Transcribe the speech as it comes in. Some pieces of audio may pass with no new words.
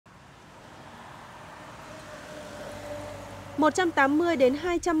180 đến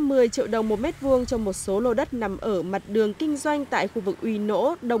 210 triệu đồng một mét vuông cho một số lô đất nằm ở mặt đường kinh doanh tại khu vực Uy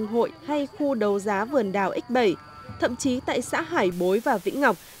Nỗ, Đồng Hội hay khu đấu giá vườn đào X7. Thậm chí tại xã Hải Bối và Vĩnh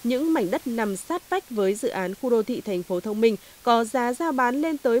Ngọc, những mảnh đất nằm sát vách với dự án khu đô thị thành phố thông minh có giá rao bán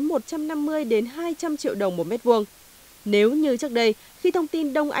lên tới 150 đến 200 triệu đồng một mét vuông. Nếu như trước đây, khi thông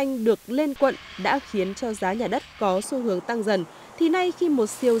tin Đông Anh được lên quận đã khiến cho giá nhà đất có xu hướng tăng dần, thì nay khi một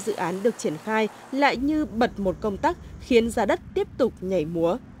siêu dự án được triển khai lại như bật một công tắc khiến giá đất tiếp tục nhảy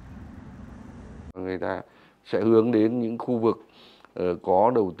múa. Người ta sẽ hướng đến những khu vực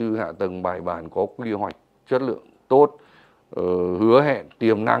có đầu tư hạ tầng bài bản, có quy hoạch chất lượng tốt, hứa hẹn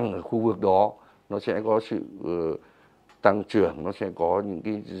tiềm năng ở khu vực đó, nó sẽ có sự tăng trưởng, nó sẽ có những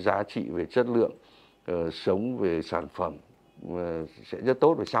cái giá trị về chất lượng, sống về sản phẩm sẽ rất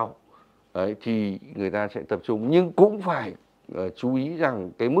tốt về sau. Đấy, thì người ta sẽ tập trung, nhưng cũng phải chú ý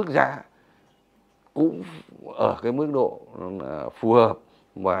rằng cái mức giá cũng ở cái mức độ phù hợp.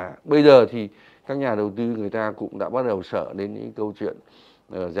 Và bây giờ thì các nhà đầu tư người ta cũng đã bắt đầu sợ đến những câu chuyện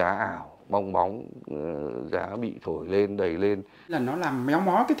giá ảo, bong bóng, giá bị thổi lên, đẩy lên. Là nó làm méo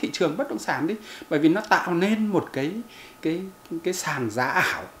mó cái thị trường bất động sản đi, bởi vì nó tạo nên một cái sàn giá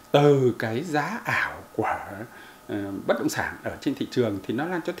ảo. Từ cái giá ảo của bất động sản ở trên thị trường thì nó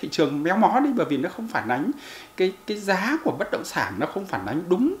làm cho thị trường méo mó đi, bởi vì nó không phản ánh cái giá của bất động sản, nó không phản ánh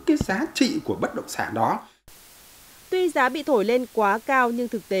đúng cái giá trị của bất động sản đó. Tuy giá bị thổi lên quá cao nhưng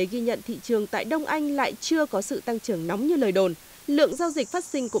thực tế ghi nhận thị trường tại Đông Anh lại chưa có sự tăng trưởng nóng như lời đồn. Lượng giao dịch phát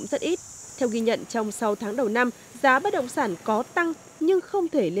sinh cũng rất ít. Theo ghi nhận trong 6 tháng đầu năm, giá bất động sản có tăng nhưng không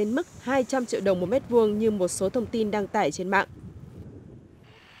thể lên mức 200 triệu đồng một mét vuông như một số thông tin đăng tải trên mạng.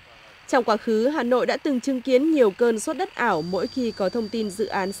 Trong quá khứ, Hà Nội đã từng chứng kiến nhiều cơn sốt đất ảo mỗi khi có thông tin dự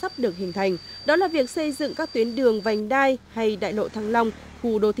án sắp được hình thành. Đó là việc xây dựng các tuyến đường vành đai hay đại lộ Thăng Long,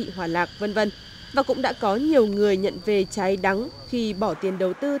 khu đô thị Hòa Lạc, v.v. Và cũng đã có nhiều người nhận về trái đắng khi bỏ tiền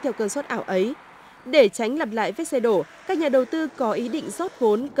đầu tư theo cơn sốt ảo ấy. Để tránh lặp lại vết xe đổ, các nhà đầu tư có ý định rót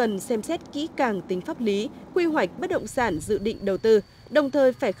vốn cần xem xét kỹ càng tính pháp lý, quy hoạch bất động sản dự định đầu tư, đồng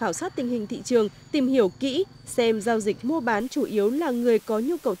thời phải khảo sát tình hình thị trường, tìm hiểu kỹ xem giao dịch mua bán chủ yếu là người có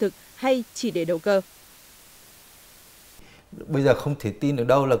nhu cầu thực hay chỉ để đầu cơ. Bây giờ không thể tin được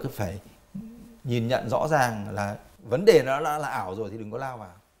đâu, là cứ phải nhìn nhận rõ ràng là vấn đề nó là ảo rồi thì đừng có lao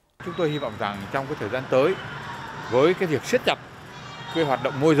vào. Chúng tôi hy vọng rằng trong cái thời gian tới, với cái việc siết chặt cái hoạt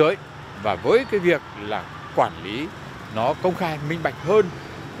động môi giới và với cái việc là quản lý nó công khai minh bạch hơn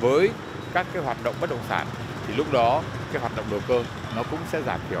với các cái hoạt động bất động sản, thì lúc đó cái hoạt động đầu cơ nó cũng sẽ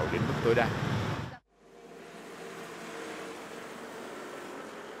giảm thiểu đến mức tối đa.